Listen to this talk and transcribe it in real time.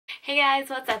Hey guys,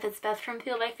 what's up? It's Beth from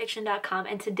FeelByFiction.com,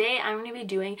 and today I'm going to be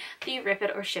doing the Rip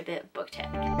It or Ship It book tag.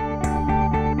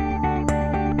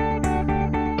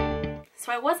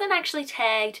 So I wasn't actually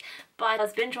tagged, but I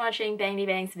was binge watching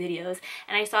Bangadybangz videos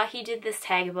and I saw he did this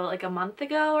tag about like a month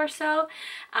ago or so,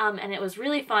 and it was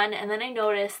really fun. And then I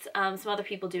noticed some other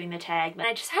people doing the tag, and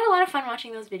I just had a lot of fun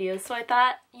watching those videos, so I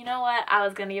thought, you know what, I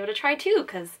was gonna give it a try too,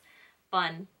 because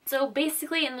fun. So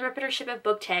basically in the Rip It or Ship It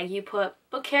book tag, you put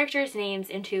book characters' names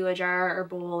into a jar or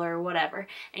bowl or whatever,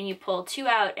 and you pull two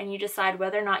out and you decide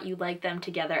whether or not you like them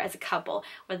together as a couple.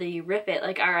 Whether you rip it,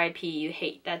 like R.I.P, you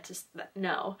hate that, just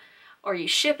no. Or you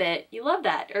ship it, you love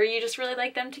that, or you just really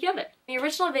like them together. The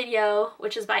original video,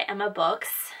 which is by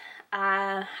Emmabooks,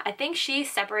 I think she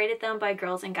separated them by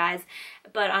girls and guys,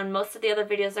 but on most of the other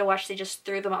videos I watched, they just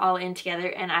threw them all in together,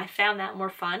 and I found that more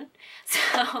fun.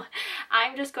 So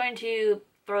I'm just going to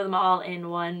throw them all in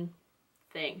one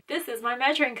thing. This is my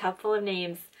measuring cup full of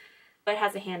names, but it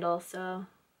has a handle, so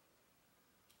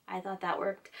I thought that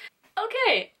worked.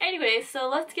 Okay, anyway, so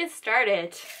let's get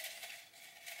started.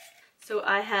 So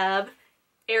I have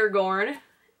Aragorn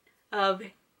of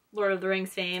Lord of the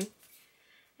Rings fame,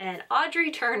 and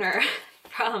Audrey Turner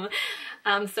from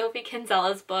Sophie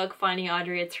Kinsella's book, Finding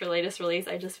Audrey. It's her latest release.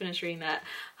 I just finished reading that.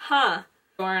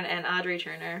 Aragorn and Audrey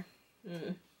Turner.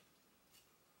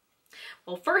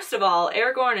 Well, first of all,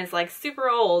 Aragorn is like super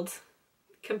old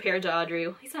compared to Audrey.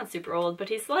 Well, he's not super old, but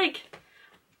he's like,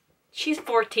 she's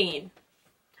 14.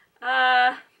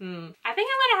 I think I'm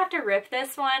gonna have to rip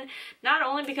this one, not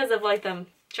only because of like the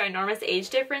ginormous age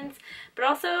difference, but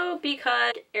also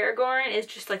because Aragorn is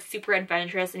just like super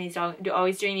adventurous and he's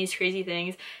always doing these crazy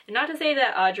things. And not to say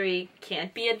that Audrey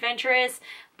can't be adventurous,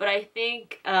 but I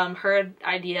think her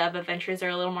idea of adventures are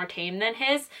a little more tame than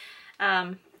his.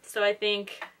 So I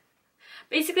think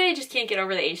basically I just can't get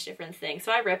over the age difference thing,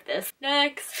 so I ripped this.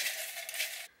 Next.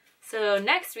 So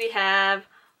next we have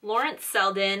Lawrence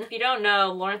Selden. If you don't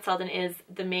know, Lawrence Selden is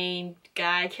the main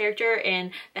guy character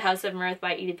in The House of Mirth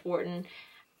by Edith Wharton.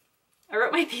 I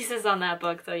wrote my thesis on that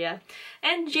book, so yeah.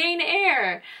 And Jane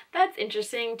Eyre. That's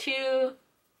interesting too,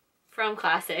 from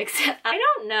classics. I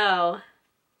don't know.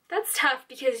 That's tough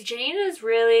because Jane is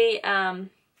really,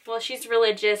 well, she's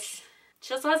religious.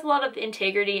 She also has a lot of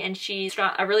integrity and she's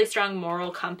a really strong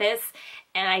moral compass.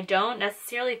 And I don't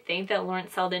necessarily think that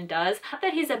Lawrence Selden does. Not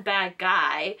that he's a bad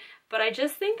guy, but I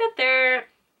just think that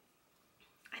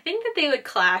they would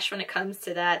clash when it comes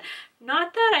to that.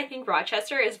 Not that I think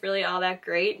Rochester is really all that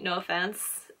great, no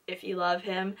offense if you love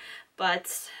him,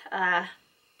 but I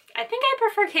think I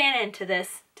prefer canon to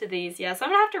these, yeah, so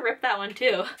I'm gonna have to rip that one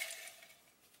too.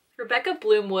 Rebecca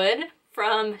Bloomwood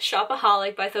from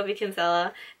Shopaholic by Sophie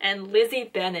Kinsella, and Lizzie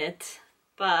Bennet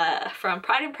from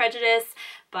Pride and Prejudice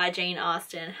by Jane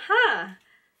Austen.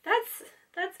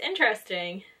 That's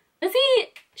interesting. Lizzie,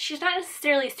 she's not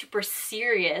necessarily super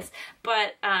serious,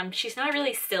 but she's not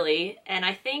really silly, and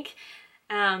I think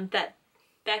that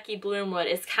Becky Bloomwood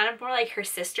is kind of more like her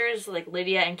sisters, like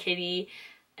Lydia and Kitty,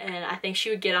 and I think she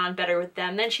would get on better with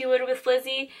them than she would with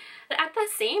Lizzie. But at the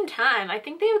same time, I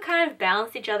think they would kind of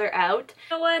balance each other out.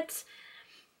 You know what?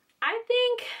 I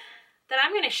think that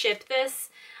I'm going to ship this.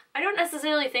 I don't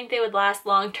necessarily think they would last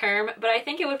long term, but I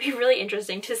think it would be really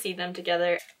interesting to see them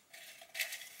together.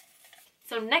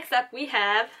 So next up we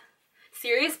have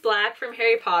Sirius Black from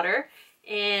Harry Potter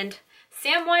and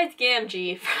Samwise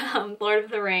Gamgee from Lord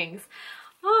of the Rings.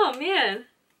 Oh man.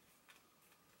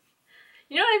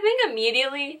 You know, I think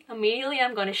immediately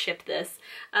I'm going to ship this.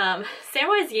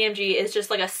 Samwise Gamgee is just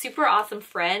like a super awesome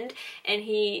friend, and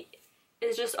he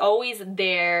is just always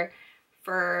there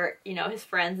for, you know, his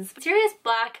friends. Sirius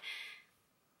Black,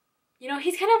 you know,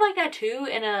 he's kind of like that too,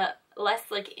 in a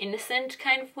less like innocent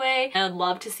kind of way. I would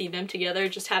love to see them together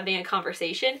just having a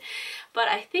conversation, but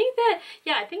I think that,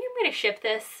 yeah, I think I'm gonna ship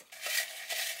this.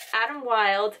 Adam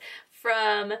Wilde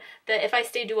from the If I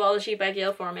Stay duology by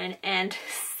Gail Forman, and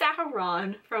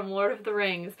Sauron from Lord of the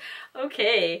Rings.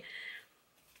 Okay.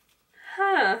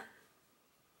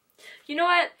 You know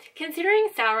what? Considering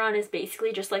Sauron is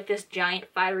basically just like this giant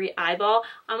fiery eyeball,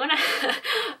 I'm gonna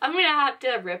have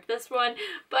to rip this one,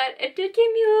 but it did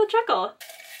give me a little chuckle.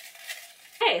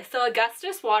 Okay, so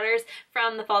Augustus Waters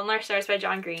from The Fault in Our Stars by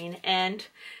John Green, and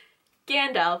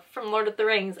Gandalf from Lord of the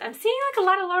Rings. I'm seeing like a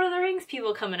lot of Lord of the Rings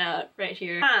people coming out right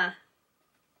here.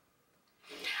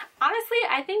 Honestly,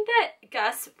 I think that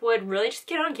Gus would really just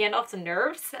get on Gandalf's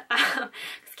nerves, because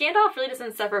Gandalf really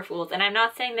doesn't suffer fools, and I'm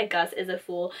not saying that Gus is a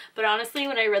fool, but honestly,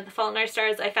 when I read The Fault in Our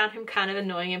Stars, I found him kind of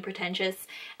annoying and pretentious.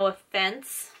 No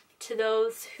offense to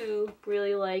those who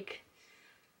really like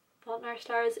Fault in Our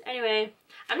Stars. Anyway,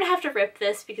 I'm gonna have to rip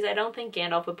this because I don't think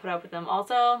Gandalf would put up with them.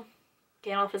 Also,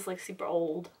 Gandalf is like super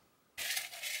old.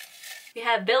 We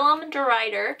have Willem de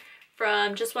Ruyter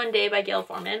from Just One Day by Gail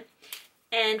Forman.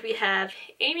 And we have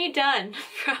Amy Dunn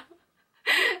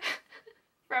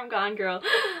from Gone Girl.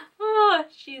 Oh,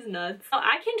 she's nuts. Oh,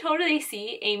 I can totally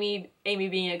see Amy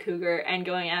being a cougar and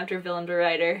going after Willem de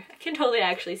Ruyter. I can totally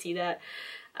actually see that.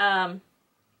 At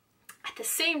the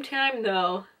same time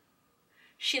though,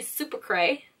 she's super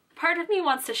cray. Part of me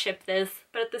wants to ship this,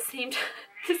 but at the same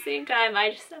time,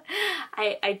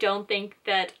 I don't think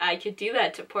that I could do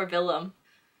that to poor Willem.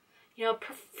 You know,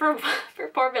 for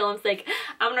poor Willem's sake,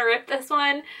 I'm gonna rip this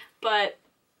one, but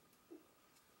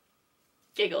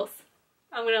giggles.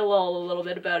 I'm gonna lull a little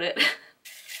bit about it.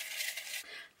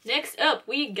 Next up,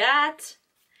 we got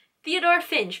Theodore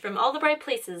Finch from All the Bright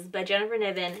Places by Jennifer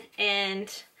Niven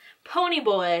and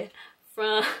Ponyboy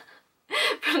from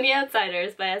The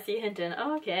Outsiders by S.E. Hinton.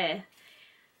 Okay.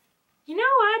 You know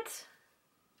what?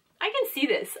 I can see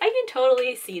this. I can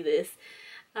totally see this.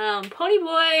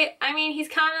 Ponyboy, I mean, he's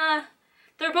kinda,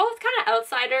 they're both kinda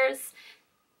outsiders.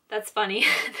 That's funny.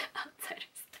 Outsiders.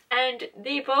 And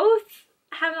they both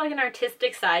have like an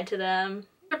artistic side to them.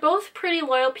 They're both pretty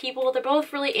loyal people. They're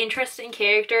both really interesting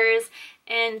characters.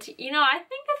 And, you know, I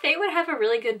think that they would have a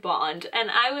really good bond. And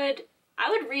I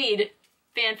would read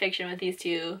fan fiction with these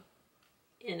two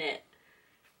in it.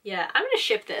 Yeah, I'm gonna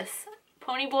ship this.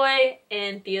 Ponyboy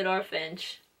and Theodore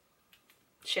Finch.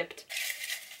 Shipped.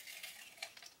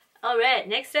 Alright,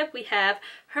 next up we have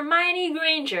Hermione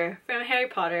Granger from Harry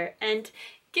Potter and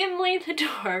Gimli the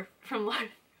Dwarf from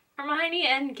Hermione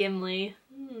and Gimli.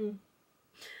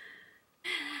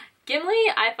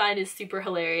 Gimli I find is super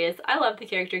hilarious. I love the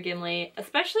character Gimli,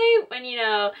 especially when, you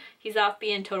know, he's off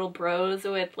being total bros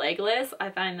with Legolas. I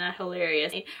find that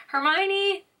hilarious.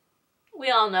 Hermione,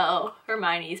 we all know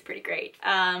Hermione's pretty great. You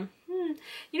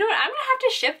know what, I'm gonna have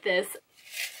to ship this.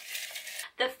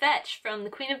 The Fetch from The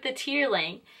Queen of the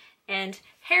Tearling and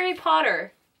Harry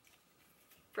Potter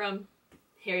from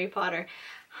Harry Potter.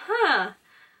 Huh.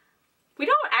 We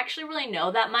don't actually really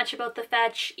know that much about The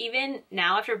Fetch, even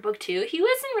now after book 2. He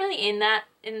wasn't really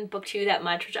in book 2 that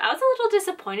much, which I was a little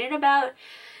disappointed about.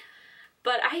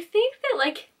 But I think that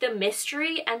like the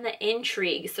mystery and the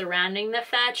intrigue surrounding The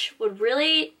Fetch would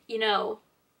really, you know,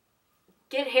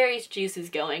 get Harry's juices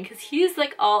going, because he's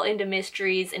like all into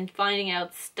mysteries and finding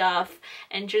out stuff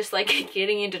and just like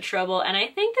getting into trouble. And I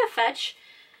think him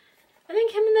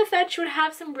and the Fetch would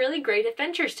have some really great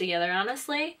adventures together,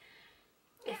 honestly.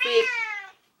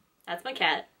 That's my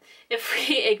cat. If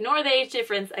we ignore the age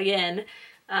difference again,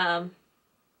 yeah,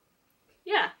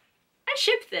 I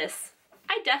ship this.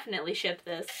 I definitely ship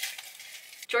this.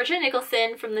 Georgia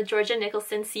Nicholson from the Georgia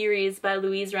Nicholson series by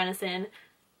Louise Renison.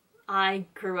 I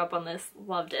grew up on this,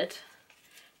 loved it.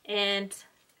 And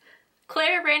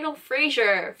Claire Randall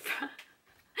Fraser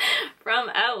from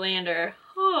Outlander.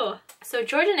 Oh. So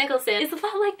Georgia Nicholson is a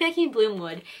lot like Becky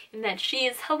Bloomwood in that she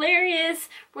is hilarious,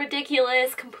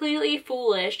 ridiculous, completely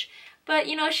foolish, but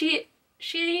you know, she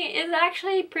is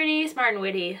actually pretty smart and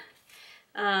witty.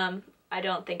 I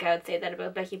don't think I would say that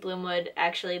about Becky Bloomwood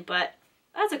actually, but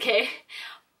that's okay.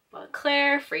 But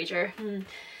Claire Fraser.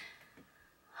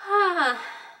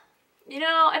 You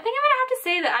know, I think I'm gonna have to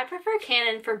say that I prefer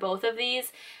canon for both of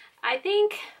these. I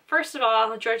think, first of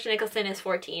all, Georgia Nicholson is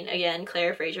 14. Again,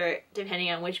 Claire Fraser, depending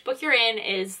on which book you're in,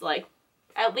 is like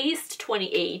at least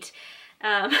 28.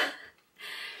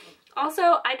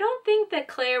 Also, I don't think that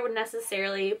Claire would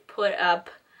necessarily put up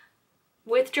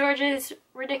with George's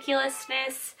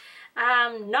ridiculousness.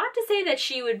 Not to say that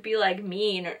she would be like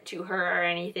mean to her or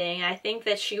anything. I think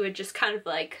that she would just kind of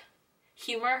like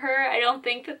humor her. I don't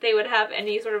think that they would have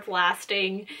any sort of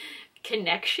lasting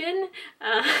connection.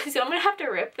 So I'm gonna have to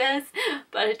rip this,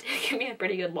 but it did give me a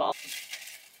pretty good wall.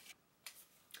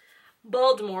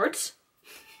 Voldemort,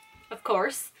 of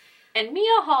course. And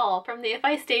Mia Hall from the If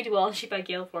I Stayed Well, she by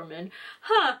Gail Forman.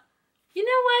 Huh. You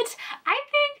know what? I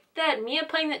think that Mia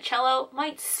playing the cello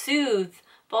might soothe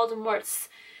Voldemort's,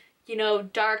 you know,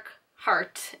 dark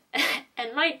heart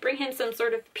and might bring him some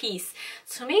sort of peace.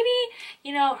 So maybe,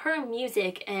 you know, her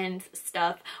music and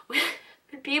stuff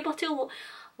would be able to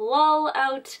lull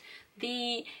out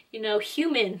the, you know,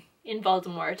 human in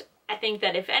Voldemort. I think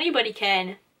that if anybody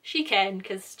can, she can,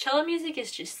 because cello music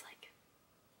is just like,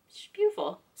 it's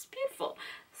beautiful. It's beautiful.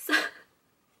 So I'm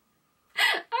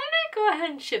gonna go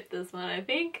ahead and ship this one, I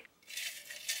think.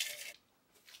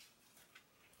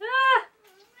 Ah!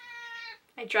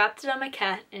 I dropped it on my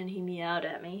cat and he meowed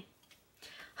at me.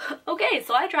 Okay,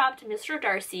 so I dropped Mr.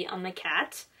 Darcy on the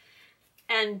cat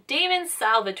and Damon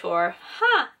Salvatore.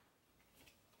 Huh.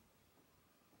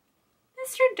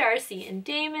 Mr. Darcy and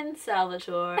Damon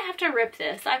Salvatore. I have to rip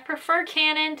this. I prefer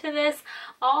canon to this.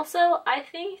 Also, I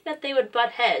think that they would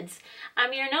butt heads. I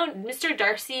mean, I know Mr.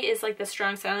 Darcy is like the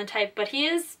strong silent type, but he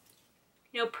is,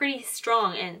 you know, pretty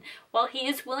strong. And while he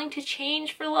is willing to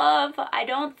change for love, I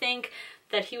don't think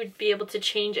that he would be able to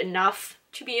change enough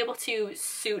to be able to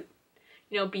suit,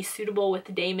 you know, be suitable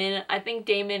with Damon. I think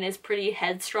Damon is pretty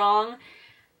headstrong.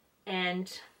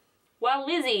 And while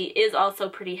Lizzie is also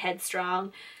pretty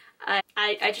headstrong,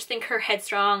 I just think her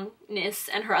headstrongness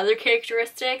and her other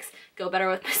characteristics go better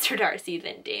with Mr. Darcy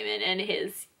than Damon and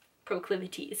his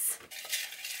proclivities.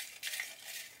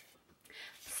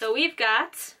 So we've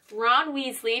got Ron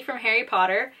Weasley from Harry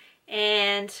Potter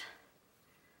and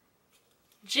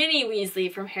Ginny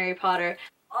Weasley from Harry Potter.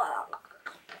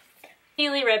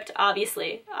 Nearly ripped,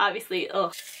 obviously.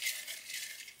 Ugh.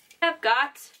 I've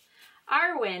got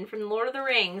Arwen from Lord of the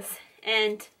Rings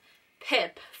and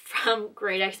Pip from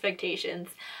Great Expectations.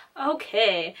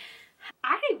 Okay,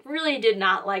 I really did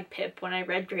not like Pip when I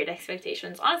read Great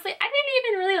Expectations. Honestly, I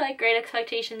didn't even really like Great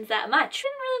Expectations that much. I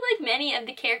didn't really like many of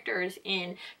the characters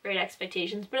in Great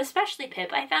Expectations, but especially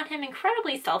Pip. I found him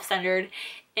incredibly self-centered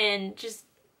and just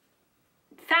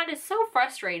found it so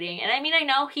frustrating. And I mean, I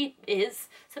know he is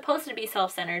supposed to be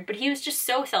self-centered, but he was just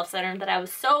so self-centered that I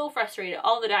was so frustrated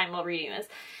all the time while reading this.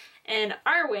 And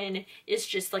Arwen is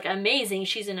just like amazing.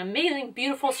 She's an amazing,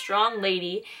 beautiful, strong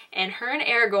lady, and her and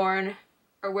Aragorn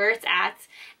are where it's at.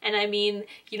 And I mean,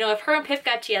 you know, if her and Pip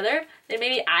got together, then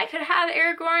maybe I could have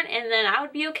Aragorn and then I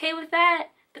would be okay with that.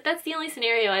 But that's the only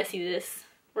scenario I see this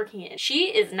working in. She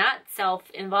is not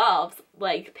self-involved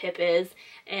like Pip is,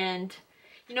 and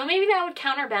you know, maybe that would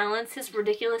counterbalance his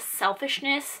ridiculous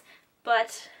selfishness,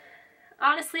 but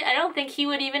honestly, I don't think he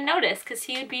would even notice because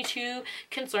he would be too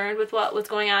concerned with what was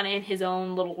going on in his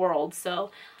own little world.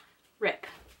 So, rip.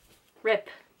 Rip.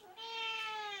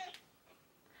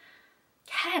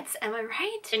 Cats, am I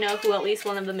right? I know who at least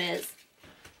one of them is.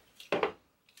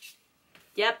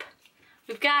 Yep.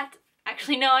 We've got,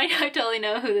 actually no, I totally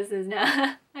know who this is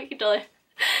now. I can totally.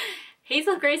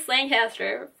 Hazel Grace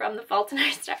Lancaster from The Fault in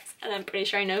Our Stars. And I'm pretty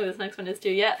sure I know who this next one is too,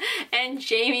 yeah. And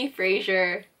Jamie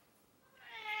Fraser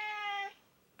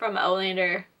from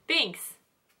Outlander. Binks.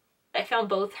 I found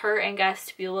both her and Gus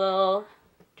to be a little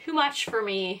too much for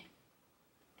me.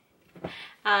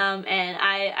 And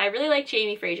I really like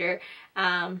Jamie Fraser.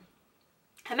 I'm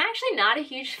actually not a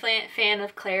huge fan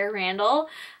of Claire Randall.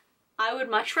 I would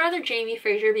much rather Jamie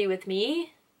Fraser be with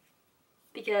me,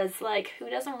 because like, who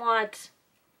doesn't want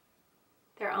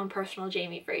their own personal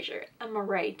Jamie Fraser? Am I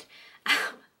right?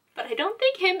 But I don't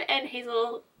think him and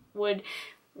Hazel would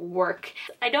work.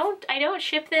 I don't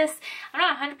ship this. I'm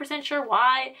not 100% sure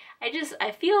why.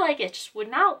 I feel like it just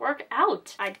would not work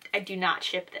out. I do not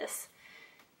ship this.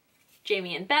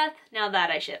 Jamie and Beth, now that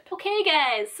I ship. Okay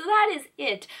guys, so that is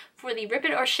it for the Rip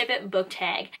It or Ship It book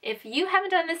tag. If you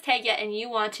haven't done this tag yet and you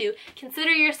want to,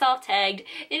 consider yourself tagged.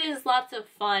 It is lots of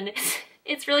fun.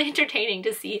 It's really entertaining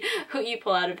to see who you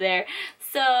pull out of there.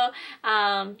 So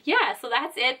yeah, so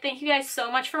that's it. Thank you guys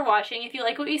so much for watching. If you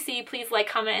like what you see, please like,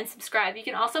 comment, and subscribe. You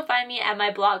can also find me at my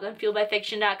blog on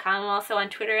fueledbyfiction.com. I'm also on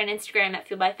Twitter and Instagram at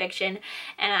fueledbyfiction,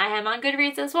 and I am on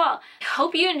Goodreads as well. I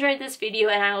hope you enjoyed this video,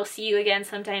 and I will see you again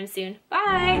sometime soon.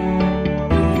 Bye!